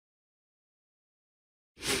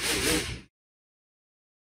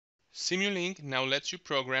Simulink now lets you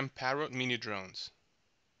program PARROT Minidrones.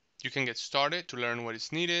 You can get started to learn what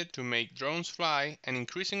is needed to make drones fly and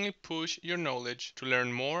increasingly push your knowledge to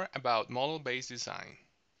learn more about model-based design.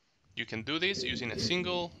 You can do this using a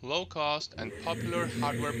single, low-cost, and popular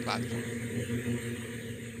hardware platform.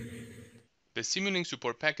 The Simulink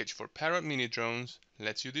Support Package for PARROT Minidrones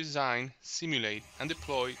lets you design, simulate, and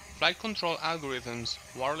deploy flight control algorithms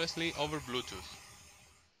wirelessly over Bluetooth.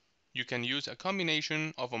 You can use a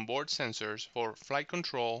combination of onboard sensors for flight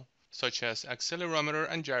control, such as accelerometer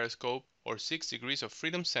and gyroscope, or 6 degrees of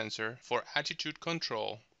freedom sensor for attitude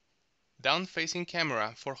control, down-facing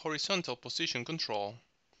camera for horizontal position control,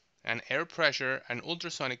 and air pressure and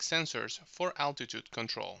ultrasonic sensors for altitude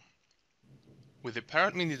control. With the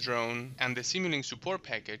PARROT Minidrone and the Simulink Support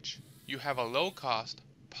Package, you have a low-cost,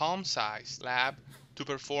 palm-sized lab to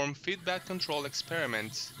perform feedback control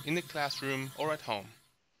experiments in the classroom or at home.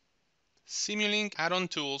 Simulink add-on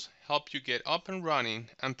tools help you get up and running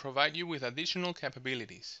and provide you with additional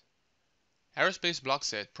capabilities. Aerospace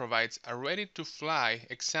Blockset provides a ready-to-fly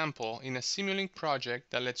example in a Simulink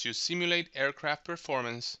project that lets you simulate aircraft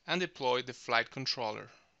performance and deploy the flight controller.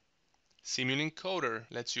 Simulink Coder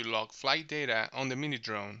lets you log flight data on the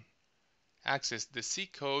Minidrone, access the C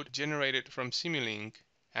code generated from Simulink,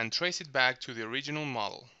 and trace it back to the original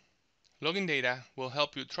model. Logging data will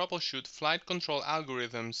help you troubleshoot flight control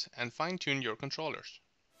algorithms and fine-tune your controllers.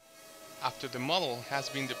 After the model has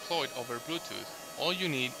been deployed over Bluetooth, all you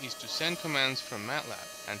need is to send commands from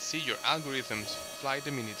MATLAB and see your algorithms fly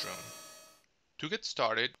the Minidrone. To get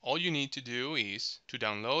started, all you need to do is to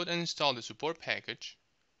download and install the support package,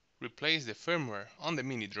 replace the firmware on the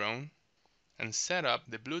Minidrone, and set up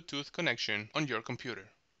the Bluetooth connection on your computer.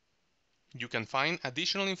 You can find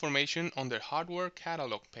additional information on their hardware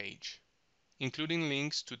catalog page, including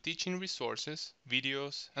links to teaching resources,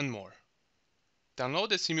 videos, and more. Download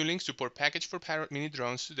the Simulink Support Package for PARROT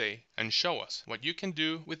Minidrones today and show us what you can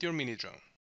do with your Minidrone.